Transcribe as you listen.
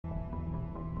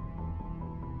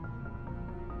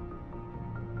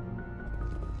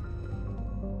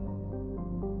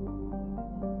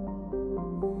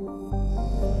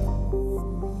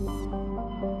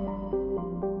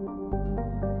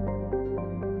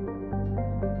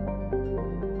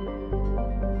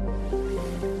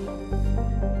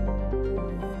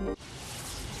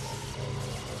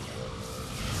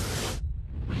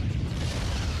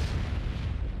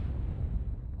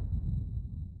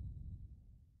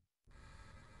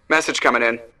Message coming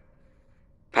in.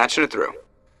 Patching it through.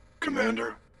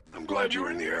 Commander, I'm glad you were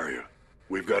in the area.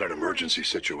 We've got an emergency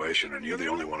situation, and you're the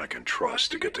only one I can trust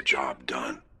to get the job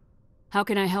done. How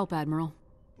can I help, Admiral?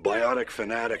 Biotic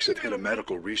fanatics have hit a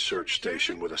medical research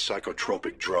station with a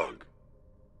psychotropic drug.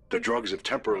 The drugs have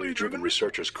temporarily driven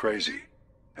researchers crazy,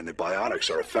 and the biotics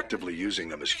are effectively using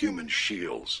them as human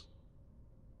shields.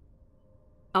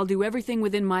 I'll do everything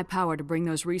within my power to bring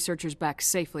those researchers back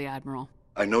safely, Admiral.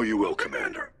 I know you will,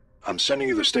 Commander. I'm sending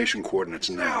you the station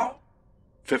coordinates now.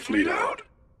 Fifth Fleet out.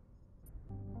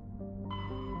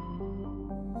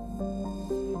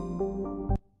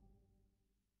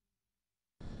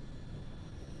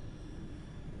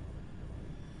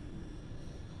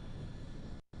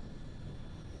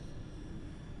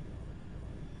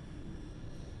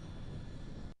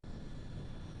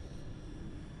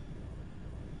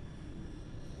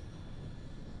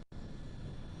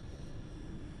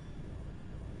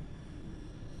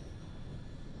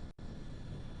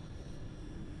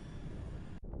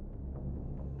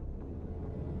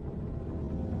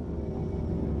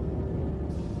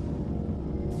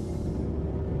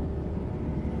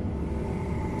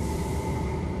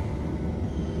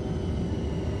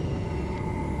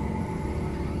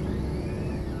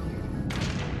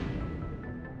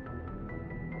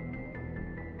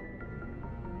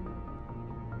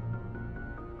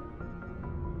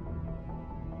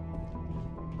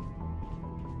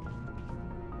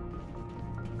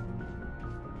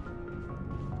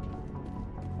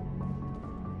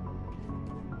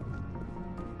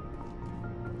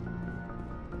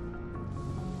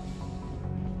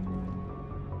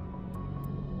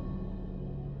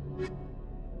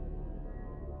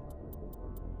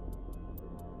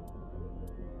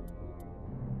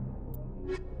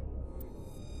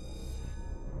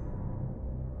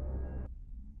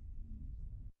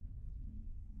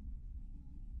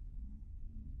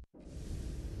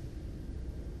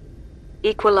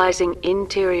 Equalizing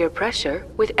interior pressure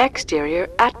with exterior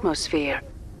atmosphere.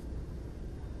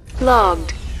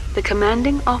 Logged. The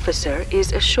commanding officer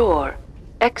is ashore.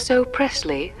 Exo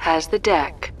Presley has the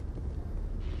deck.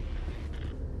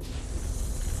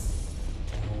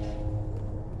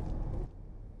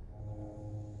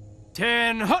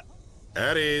 Ten hut!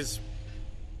 At ease.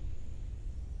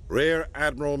 Rear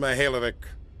Admiral Mihailovic,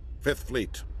 Fifth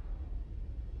Fleet.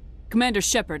 Commander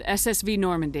Shepard, SSV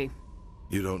Normandy.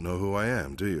 You don't know who I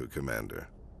am, do you, Commander?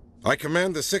 I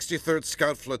command the 63rd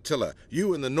Scout Flotilla.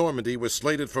 You and the Normandy were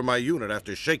slated for my unit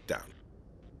after shakedown.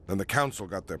 Then the Council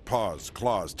got their paws,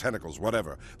 claws, tentacles,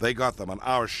 whatever. They got them on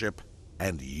our ship,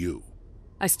 and you.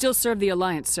 I still serve the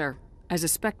Alliance, sir. As a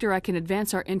Spectre, I can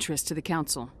advance our interests to the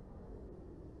Council.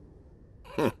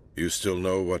 You still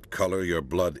know what color your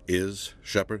blood is,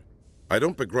 Shepard? I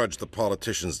don't begrudge the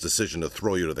politician's decision to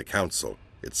throw you to the Council.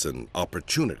 It's an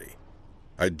opportunity.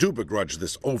 I do begrudge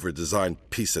this over-designed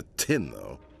piece of tin,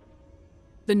 though.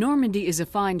 The Normandy is a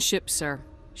fine ship, sir.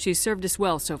 She's served us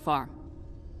well so far.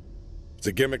 It's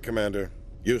a gimmick, Commander.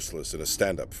 Useless in a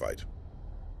stand-up fight.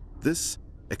 This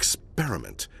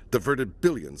experiment diverted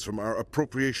billions from our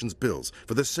appropriations bills.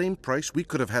 For the same price, we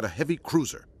could have had a heavy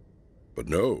cruiser. But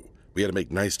no, we had to make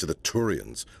nice to the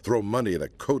Turians, throw money at a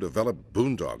co-developed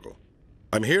boondoggle.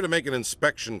 I'm here to make an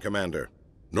inspection, Commander.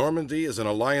 Normandy is an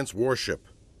Alliance warship.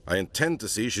 I intend to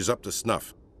see she's up to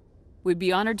snuff. We'd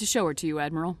be honored to show her to you,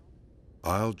 Admiral.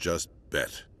 I'll just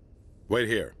bet. Wait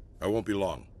here. I won't be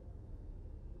long.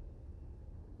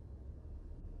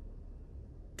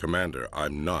 Commander,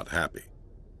 I'm not happy.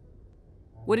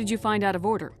 What did you find out of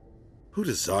order? Who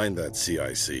designed that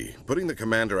CIC? Putting the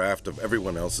commander aft of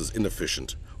everyone else is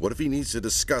inefficient. What if he needs to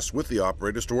discuss with the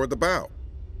operators toward the bow?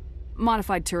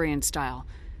 Modified Turian style.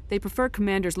 They prefer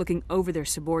commanders looking over their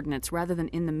subordinates rather than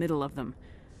in the middle of them.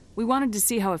 We wanted to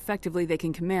see how effectively they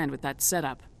can command with that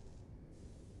setup.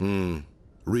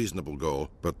 Reasonable goal,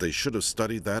 but they should have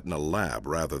studied that in a lab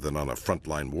rather than on a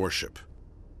frontline warship.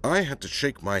 I had to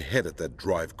shake my head at that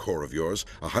drive core of yours.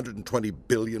 120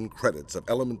 billion credits of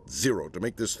element 0 to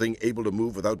make this thing able to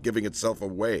move without giving itself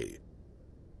away.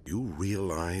 You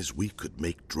realize we could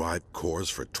make drive cores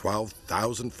for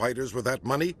 12,000 fighters with that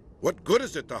money? What good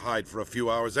is it to hide for a few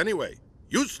hours anyway?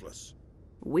 Useless.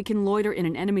 We can loiter in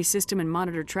an enemy system and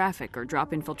monitor traffic or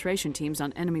drop infiltration teams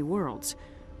on enemy worlds.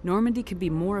 Normandy could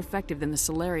be more effective than the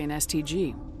Solarian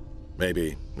STG.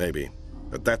 Maybe.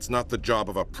 But that's not the job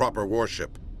of a proper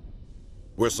warship.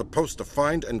 We're supposed to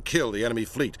find and kill the enemy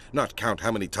fleet, not count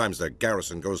how many times their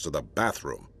garrison goes to the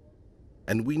bathroom.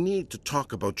 And we need to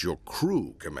talk about your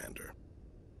crew, Commander.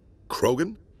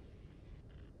 Krogan?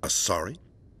 Asari?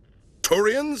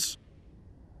 Turians?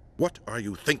 What are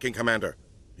you thinking, Commander?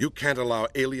 You can't allow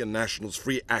alien nationals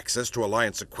free access to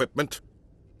Alliance equipment?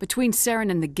 Between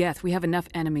Saren and the Geth, we have enough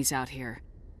enemies out here.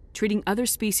 Treating other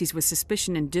species with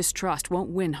suspicion and distrust won't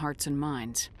win hearts and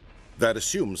minds. That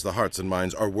assumes the hearts and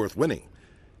minds are worth winning.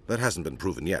 That hasn't been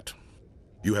proven yet.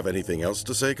 You have anything else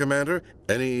to say, Commander?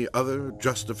 Any other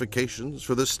justifications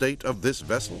for the state of this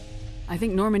vessel? I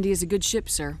think Normandy is a good ship,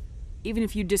 sir. Even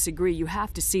if you disagree, you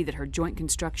have to see that her joint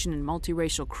construction and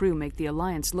multiracial crew make the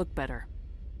Alliance look better.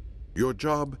 Your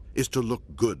job is to look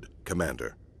good,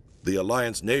 Commander. The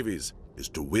Alliance navies is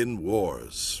to win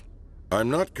wars. I'm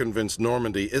not convinced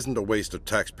Normandy isn't a waste of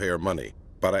taxpayer money,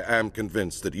 but I am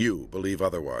convinced that you believe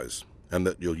otherwise, and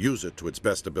that you'll use it to its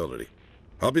best ability.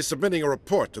 I'll be submitting a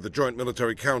report to the Joint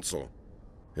Military Council.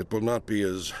 It will not be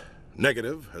as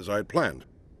negative as I'd planned.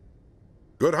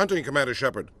 Good hunting, Commander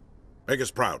Shepard. Make us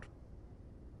proud.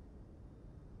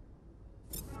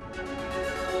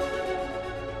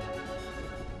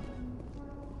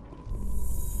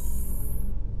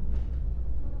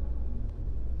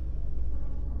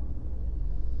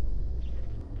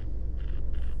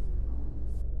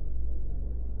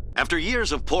 After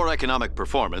years of poor economic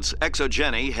performance,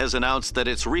 ExoGeni has announced that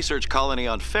its research colony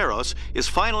on Pharos is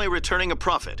finally returning a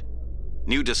profit.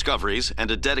 New discoveries and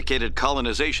a dedicated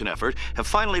colonization effort have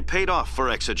finally paid off for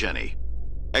ExoGeni.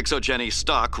 ExoGeni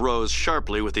stock rose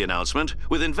sharply with the announcement,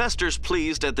 with investors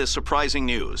pleased at this surprising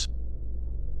news.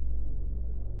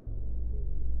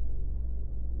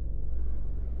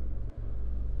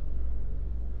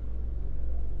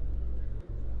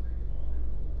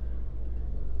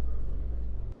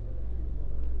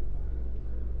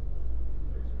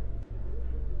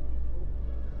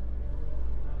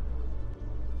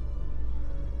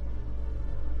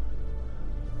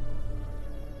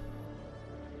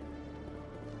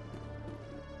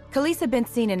 Khaleesa been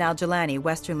seen in Al-Jalani,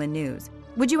 Westerland News.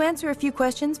 Would you answer a few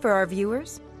questions for our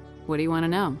viewers? What do you want to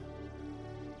know?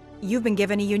 You've been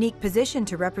given a unique position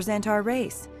to represent our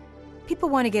race. People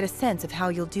want to get a sense of how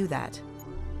you'll do that.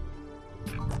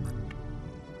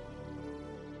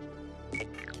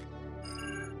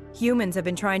 Humans have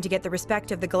been trying to get the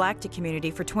respect of the galactic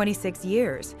community for 26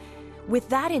 years. With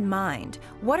that in mind,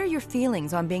 what are your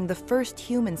feelings on being the first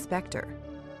human Spectre?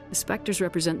 The Spectres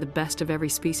represent the best of every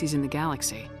species in the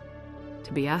galaxy.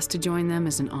 To be asked to join them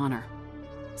is an honor.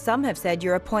 Some have said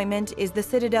your appointment is the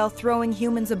Citadel throwing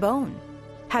humans a bone.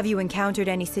 Have you encountered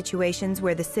any situations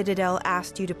where the Citadel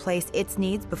asked you to place its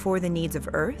needs before the needs of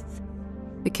Earth?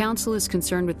 The Council is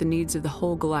concerned with the needs of the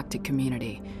whole galactic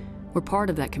community. We're part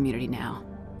of that community now.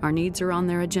 Our needs are on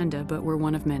their agenda, but we're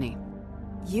one of many.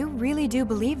 You really do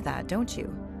believe that, don't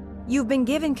you? You've been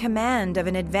given command of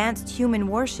an advanced human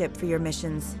warship for your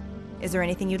missions. Is there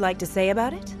anything you'd like to say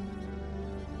about it?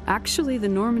 Actually, the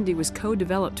Normandy was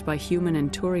co-developed by human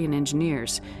and Turian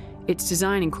engineers. Its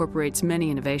design incorporates many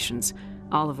innovations,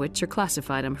 all of which are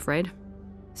classified, I'm afraid.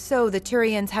 So the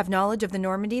Turians have knowledge of the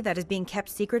Normandy that is being kept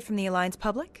secret from the Alliance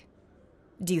public?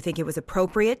 Do you think it was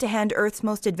appropriate to hand Earth's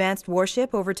most advanced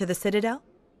warship over to the Citadel?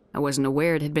 I wasn't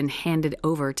aware it had been handed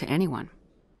over to anyone.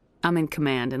 I'm in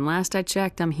command, and last I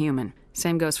checked, I'm human.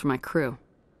 Same goes for my crew.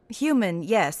 Human,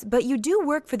 yes, but you do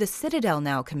work for the Citadel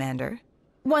now, Commander.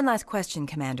 One last question,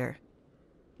 Commander.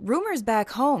 Rumors back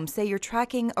home say you're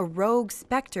tracking a rogue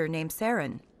Spectre named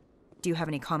Saren. Do you have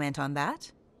any comment on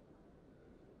that?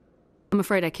 I'm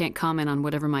afraid I can't comment on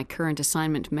whatever my current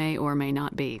assignment may or may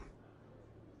not be.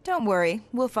 Don't worry,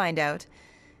 we'll find out.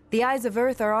 The eyes of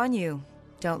Earth are on you.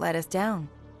 Don't let us down.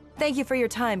 Thank you for your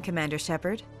time, Commander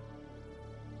Shepard.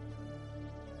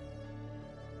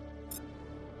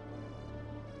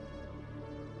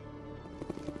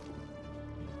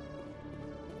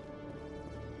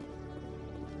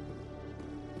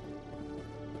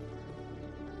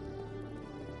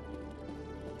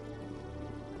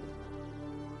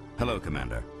 Hello,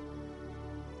 Commander.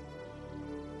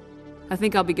 I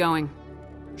think I'll be going.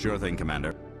 Sure thing,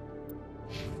 Commander.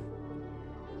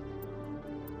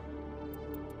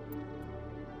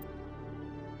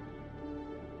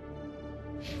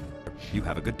 You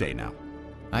have a good day now.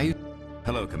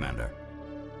 Hello, Commander.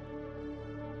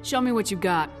 Show me what you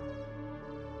got.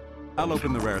 I'll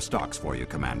open the rare stocks for you,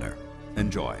 Commander.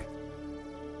 Enjoy.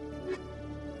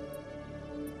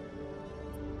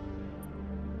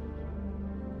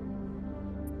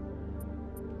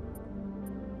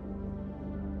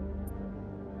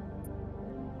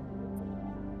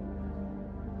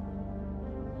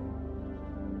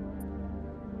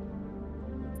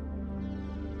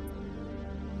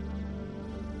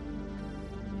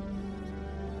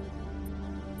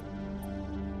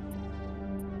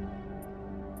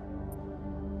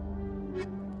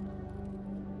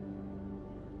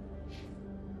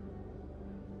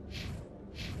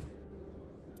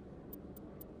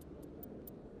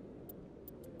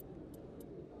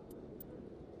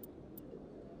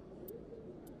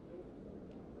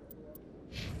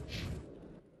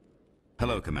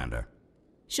 Hello, Commander.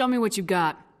 Show me what you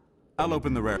got. I'll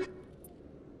open the rare...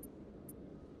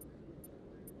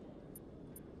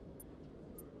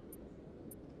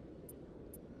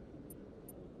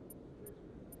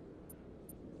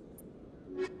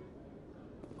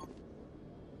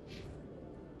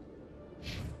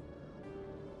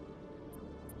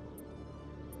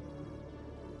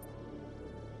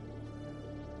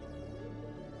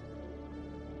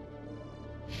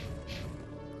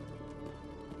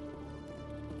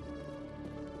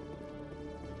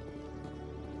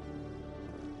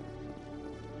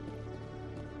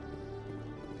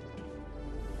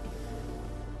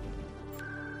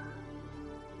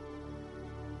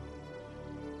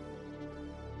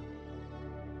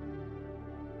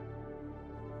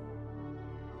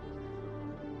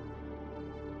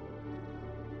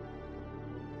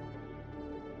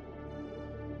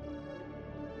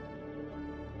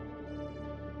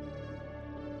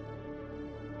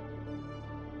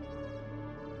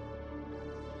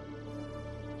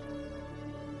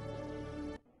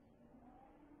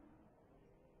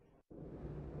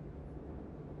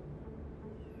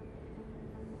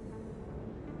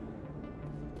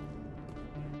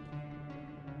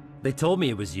 They told me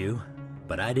it was you,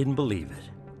 but I didn't believe it.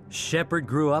 Shepard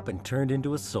grew up and turned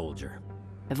into a soldier.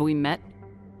 Have we met?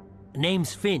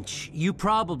 Name's Finch. You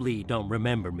probably don't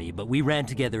remember me, but we ran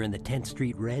together in the 10th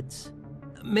Street Reds.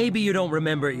 Maybe you don't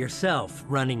remember it yourself,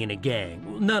 running in a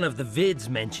gang. None of the vids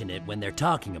mention it when they're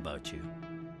talking about you.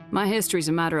 My history's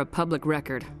a matter of public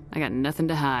record. I got nothing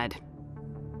to hide.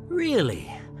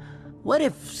 Really? What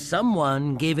if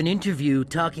someone gave an interview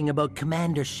talking about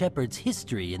Commander Shepard's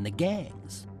history in the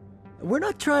gangs? We're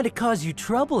not trying to cause you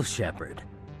trouble, Shepard.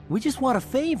 We just want a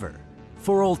favor,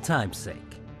 for old time's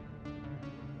sake.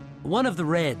 One of the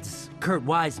Reds, Kurt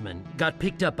Wiseman, got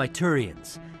picked up by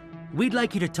Turians. We'd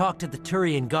like you to talk to the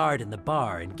Turian guard in the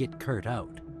bar and get Kurt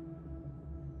out.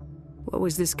 What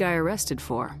was this guy arrested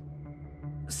for?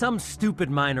 Some stupid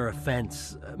minor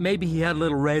offense. Maybe he had a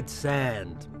little red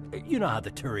sand. You know how the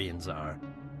Turians are.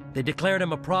 They declared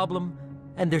him a problem,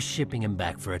 and they're shipping him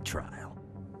back for a trial.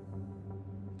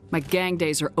 My gang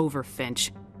days are over,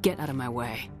 Finch. Get out of my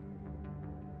way.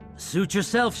 Suit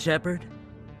yourself, Shepard.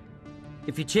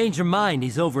 If you change your mind,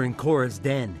 he's over in Cora's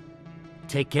den.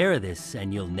 Take care of this,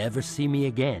 and you'll never see me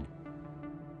again.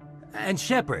 And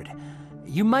Shepard,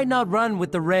 you might not run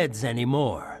with the Reds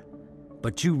anymore,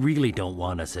 but you really don't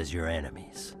want us as your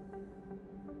enemies.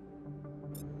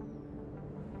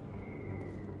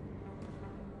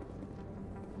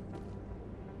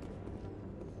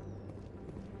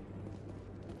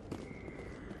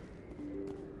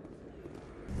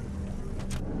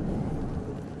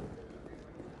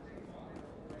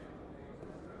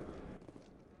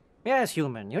 Yes,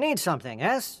 human. You need something,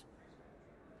 yes?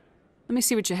 Let me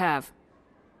see what you have.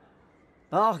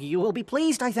 Oh, you will be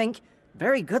pleased, I think.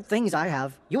 Very good things I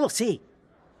have. You will see.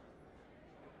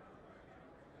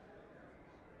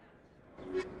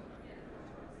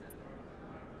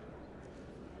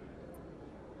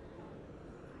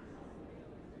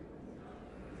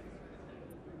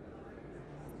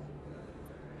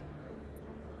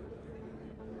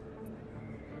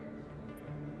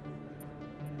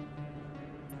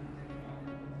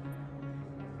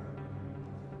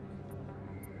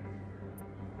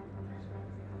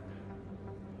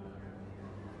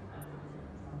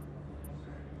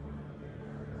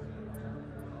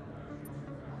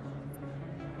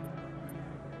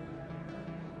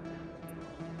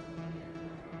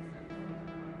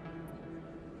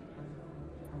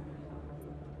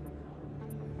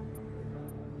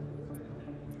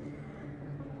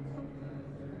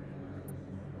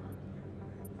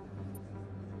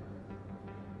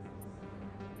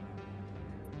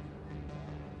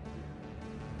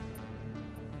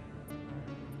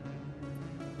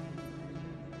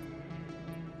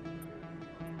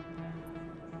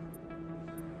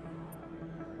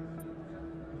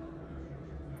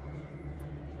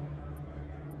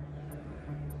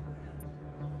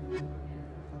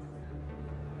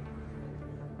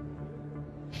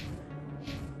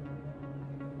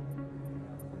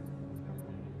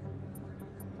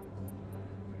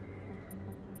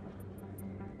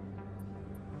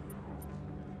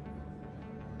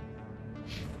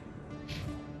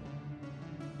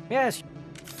 Yes.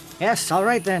 Yes, all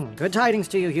right then. Good tidings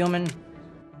to you, human.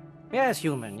 Yes,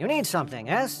 human. You need something,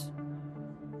 yes?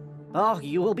 Oh,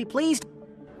 you will be pleased.